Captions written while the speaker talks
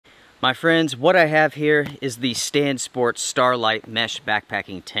My friends, what I have here is the Stansport Starlight Mesh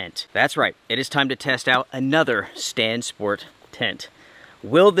Backpacking Tent. That's right, it is time to test out another Stansport tent.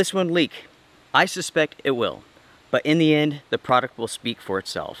 Will this one leak? I suspect it will. But in the end, the product will speak for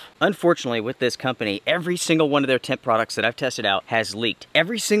itself. Unfortunately, with this company, every single one of their tent products that I've tested out has leaked.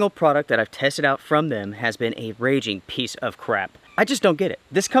 Every single product that I've tested out from them has been a raging piece of crap. I just don't get it.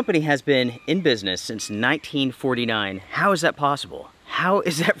 This company has been in business since 1949. How is that possible? How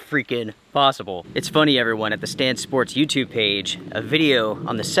is that freaking possible? It's funny, everyone, at the Stansport's YouTube page, a video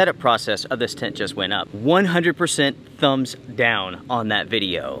on the setup process of this tent just went up. 100% thumbs down on that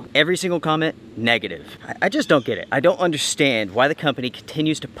video. Every single comment, negative. I just don't get it. I don't understand why the company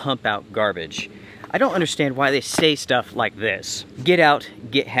continues to pump out garbage. I don't understand why they say stuff like this. Get out,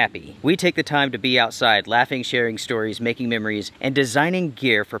 get happy. We take the time to be outside, laughing, sharing stories, making memories, and designing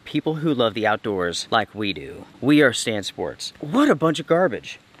gear for people who love the outdoors like we do. We are Stansports. What a bunch of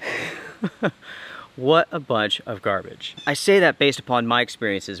garbage. What a bunch of garbage. I say that based upon my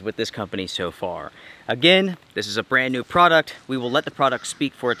experiences with this company so far. Again, this is a brand new product. We will let the product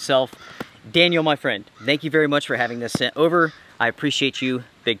speak for itself. Daniel, my friend, thank you very much for having this sent over. I appreciate you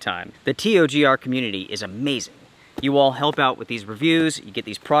big time. The TOGR community is amazing. You all help out with these reviews, you get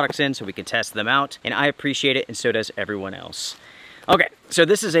these products in so we can test them out, and I appreciate it, and so does everyone else. Okay, so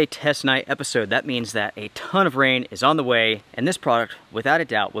this is a test night episode. That means that a ton of rain is on the way, and this product, without a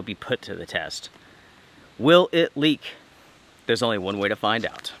doubt, will be put to the test. Will it leak? There's only one way to find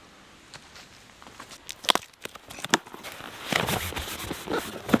out.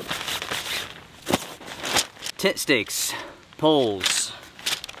 Tent stakes, poles,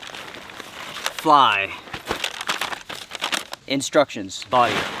 fly, instructions,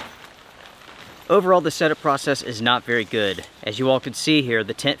 body. Overall, the setup process is not very good. As you all can see here,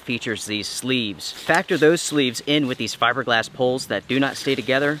 the tent features these sleeves. Factor those sleeves in with these fiberglass poles that do not stay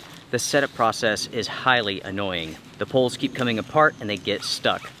together, the setup process is highly annoying. The poles keep coming apart and they get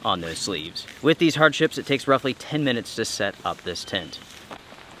stuck on those sleeves. With these hardships, it takes roughly 10 minutes to set up this tent.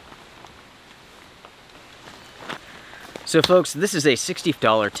 So folks, this is a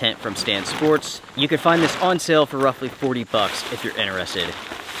 $60 tent from Stansports. You can find this on sale for roughly 40 bucks if you're interested.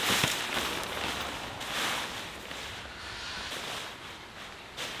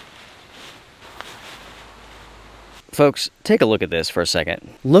 Folks, take a look at this for a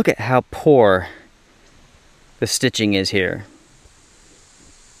second. Look at how poor the stitching is here.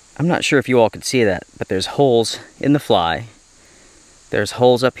 I'm not sure if you all can see that, but there's holes in the fly. There's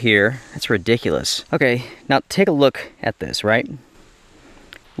holes up here. That's ridiculous. Okay, now take a look at this, right?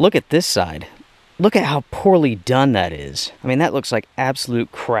 Look at this side. Look at how poorly done that is. I mean, that looks like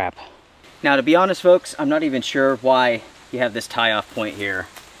absolute crap. Now, to be honest, folks, I'm not even sure why you have this tie-off point here.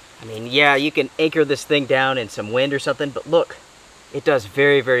 I mean, yeah, you can anchor this thing down in some wind or something, but look, it does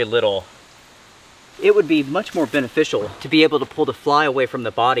very, very little. It would be much more beneficial to be able to pull the fly away from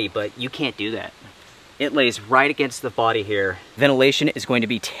the body, but you can't do that. It lays right against the body here. Ventilation is going to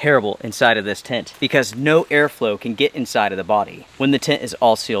be terrible inside of this tent because no airflow can get inside of the body when the tent is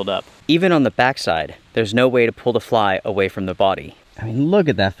all sealed up. Even on the backside, there's no way to pull the fly away from the body. I mean, look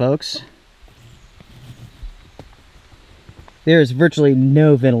at that, folks. There's virtually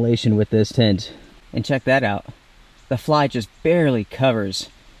no ventilation with this tent. And check that out. The fly just barely covers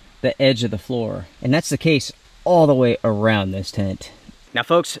the edge of the floor. And that's the case all the way around this tent. Now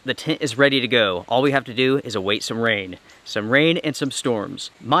folks, the tent is ready to go. All we have to do is await some rain. Some rain and some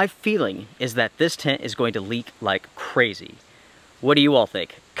storms. My feeling is that this tent is going to leak like crazy. What do you all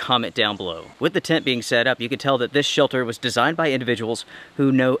think? Comment down below. With the tent being set up, you can tell that this shelter was designed by individuals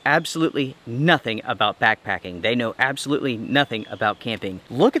who know absolutely nothing about backpacking. They know absolutely nothing about camping.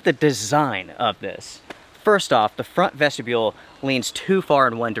 Look at the design of this. First off, the front vestibule leans too far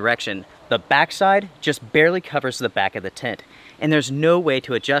in one direction. The backside just barely covers the back of the tent. And there's no way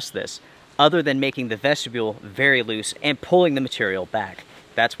to adjust this other than making the vestibule very loose and pulling the material back.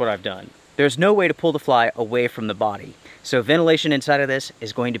 That's what I've done. There's no way to pull the fly away from the body. So ventilation inside of this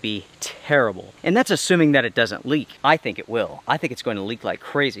is going to be terrible. And that's assuming that it doesn't leak. I think it will. I think it's going to leak like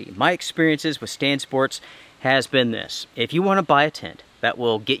crazy. My experiences with Stansports has been this. If you want to buy a tent that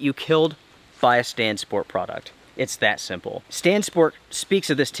will get you killed, buy a Stansport product. It's that simple. Stansport speaks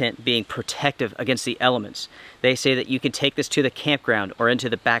of this tent being protective against the elements. They say that you can take this to the campground or into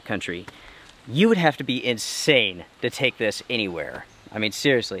the backcountry. You would have to be insane to take this anywhere. I mean,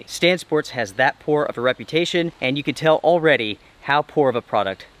 seriously. Stansports has that poor of a reputation, and you can tell already how poor of a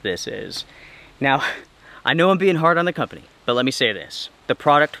product this is. Now, I know I'm being hard on the company, but let me say this. The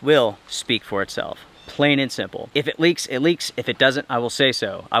product will speak for itself. Plain and simple. If it leaks, it leaks. If it doesn't, I will say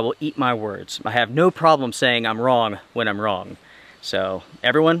so. I will eat my words. I have no problem saying I'm wrong when I'm wrong. So,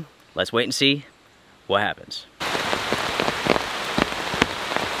 everyone, let's wait and see what happens.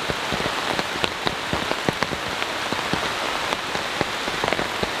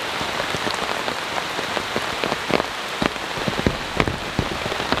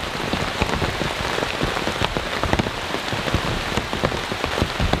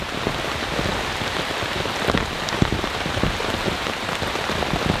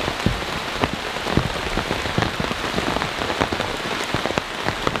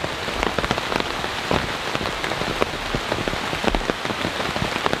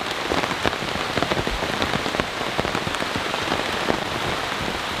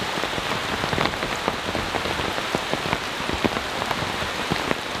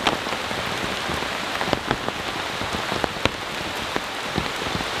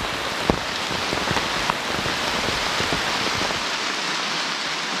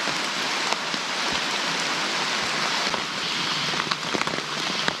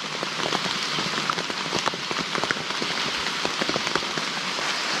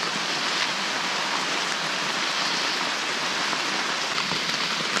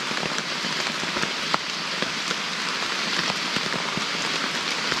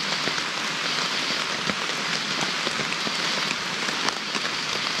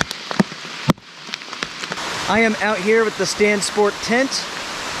 I am out here with the Stansport tent,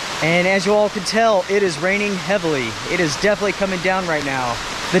 and as you all can tell, it is raining heavily. It is definitely coming down right now.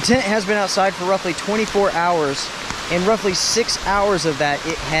 The tent has been outside for roughly 24 hours, and roughly 6 hours of that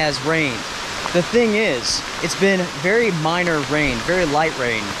it has rained. The thing is, it's been very minor rain, very light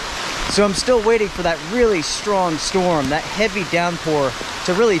rain. So I'm still waiting for that really strong storm, that heavy downpour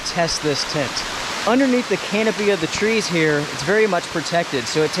to really test this tent. Underneath the canopy of the trees here, it's very much protected,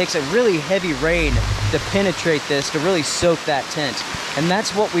 so it takes a really heavy rain to penetrate this, to really soak that tent. And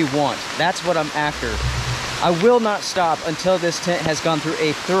that's what we want. That's what I'm after. I will not stop until this tent has gone through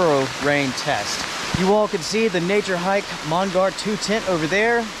a thorough rain test. You all can see the Nature Hike Mongar 2 tent over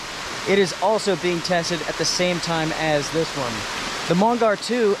there. It is also being tested at the same time as this one. The Mongar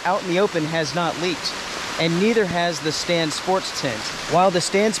 2 out in the open has not leaked, and neither has the Stansport tent. While the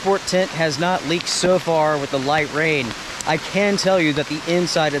Stansport tent has not leaked so far with the light rain, I can tell you that the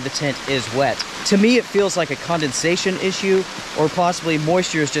inside of the tent is wet. To me, it feels like a condensation issue, or possibly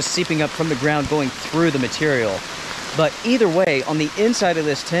moisture is just seeping up from the ground going through the material. But either way, on the inside of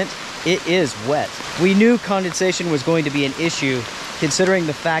this tent, it is wet. We knew condensation was going to be an issue, considering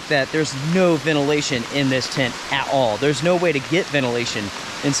the fact that there's no ventilation in this tent at all. There's no way to get ventilation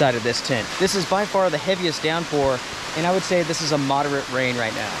inside of this tent. This is by far the heaviest downpour, and I would say this is a moderate rain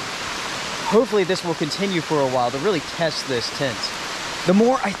right now. Hopefully this will continue for a while to really test this tent. The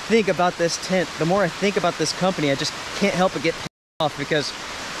more I think about this tent, the more I think about this company, I just can't help but get pissed off, because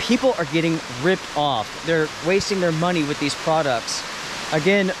people are getting ripped off. They're wasting their money with these products.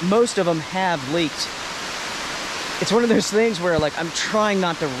 Again, most of them have leaked. It's one of those things where, like, I'm trying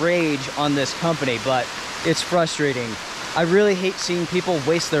not to rage on this company, but it's frustrating. I really hate seeing people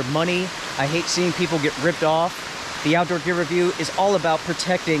waste their money. I hate seeing people get ripped off. The Outdoor Gear Review is all about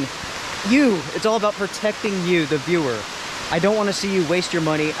protecting you. It's all about protecting you, the viewer. I don't want to see you waste your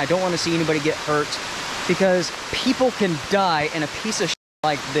money. I don't want to see anybody get hurt, because people can die in a piece of shit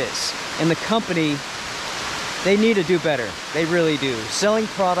like this. And the company, they need to do better. They really do. Selling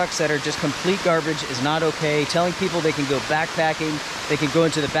products that are just complete garbage is not okay. Telling people they can go backpacking, they can go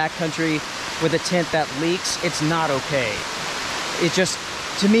into the backcountry with a tent that leaks, it's not okay. It just,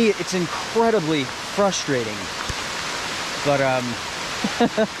 to me, it's incredibly frustrating. But,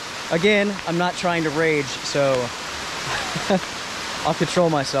 again, I'm not trying to rage, so I'll control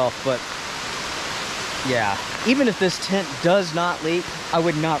myself. But yeah, even if this tent does not leak, I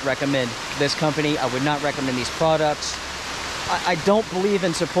would not recommend this company. I would not recommend these products. I don't believe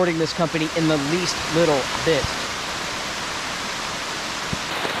in supporting this company in the least little bit.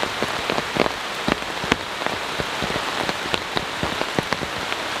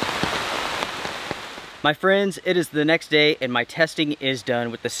 My friends, it is the next day and my testing is done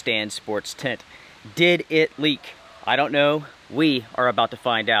with the Stansport tent. Did it leak? I don't know. We are about to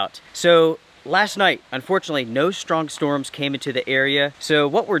find out. So last night, unfortunately, no strong storms came into the area. So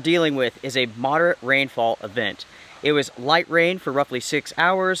what we're dealing with is a moderate rainfall event. It was light rain for roughly 6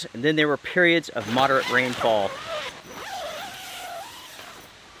 hours, and then there were periods of moderate rainfall.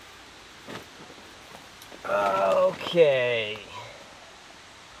 Okay.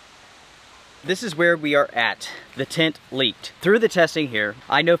 This is where we are at. The tent leaked. Through the testing here,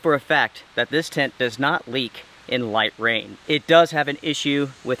 I know for a fact that this tent does not leak in light rain. It does have an issue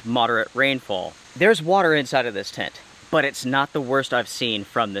with moderate rainfall. There's water inside of this tent, but it's not the worst I've seen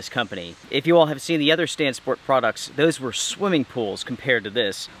from this company. If you all have seen the other Stansport products, those were swimming pools compared to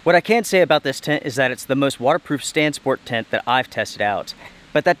this. What I can say about this tent is that it's the most waterproof Stansport tent that I've tested out.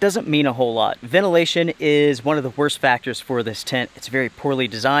 But that doesn't mean a whole lot. Ventilation is one of the worst factors for this tent. It's very poorly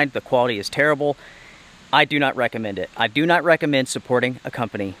designed, the quality is terrible. I do not recommend it. I do not recommend supporting a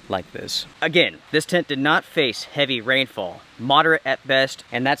company like this. Again, this tent did not face heavy rainfall, moderate at best,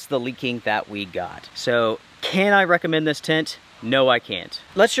 and that's the leaking that we got. So, can I recommend this tent? No, I can't.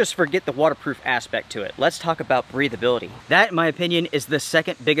 Let's just forget the waterproof aspect to it. Let's talk about breathability. That, in my opinion, is the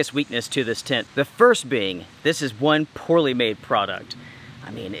second biggest weakness to this tent. The first being, this is one poorly made product.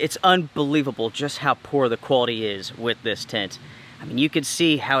 I mean, it's unbelievable just how poor the quality is with this tent. I mean, you can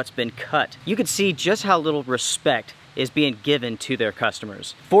see how it's been cut. You can see just how little respect is being given to their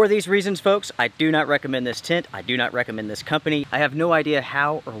customers. For these reasons, folks, I do not recommend this tent. I do not recommend this company. I have no idea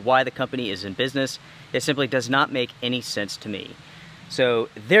how or why the company is in business. It simply does not make any sense to me. So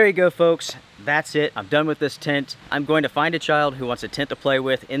there you go, folks. That's it. I'm done with this tent. I'm going to find a child who wants a tent to play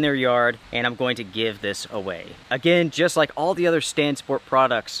with in their yard, and I'm going to give this away. Again, just like all the other Stansport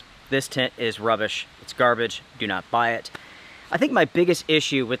products, this tent is rubbish. It's garbage. Do not buy it. I think my biggest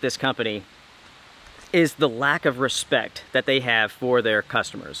issue with this company is the lack of respect that they have for their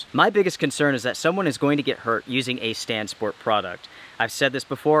customers. My biggest concern is that someone is going to get hurt using a Stansport product. I've said this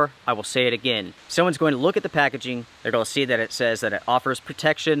before, I will say it again. Someone's going to look at the packaging, they're going to see that it says that it offers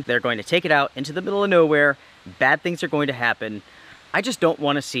protection, they're going to take it out into the middle of nowhere, bad things are going to happen. I just don't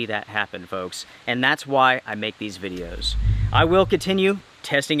want to see that happen, folks, and that's why I make these videos. I will continue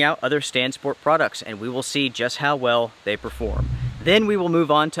testing out other Stansport products, and we will see just how well they perform. Then we will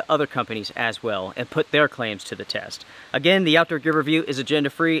move on to other companies as well and put their claims to the test. Again, the Outdoor Gear Review is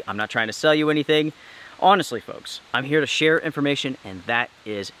agenda-free. I'm not trying to sell you anything. Honestly, folks, I'm here to share information, and that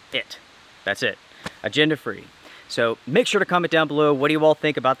is it. That's it. Agenda-free. So make sure to comment down below, what do you all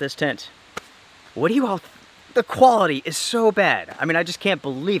think about this tent? What do you all think? The quality is so bad. I mean, I just can't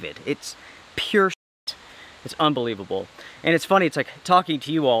believe it. It's pure shit. It's unbelievable. And it's funny, it's like talking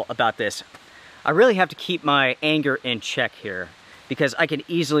to you all about this. I really have to keep my anger in check here because I can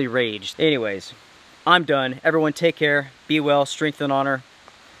easily rage. Anyways, I'm done. Everyone take care, be well, strength and honor.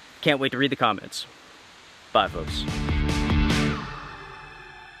 Can't wait to read the comments. Bye, folks.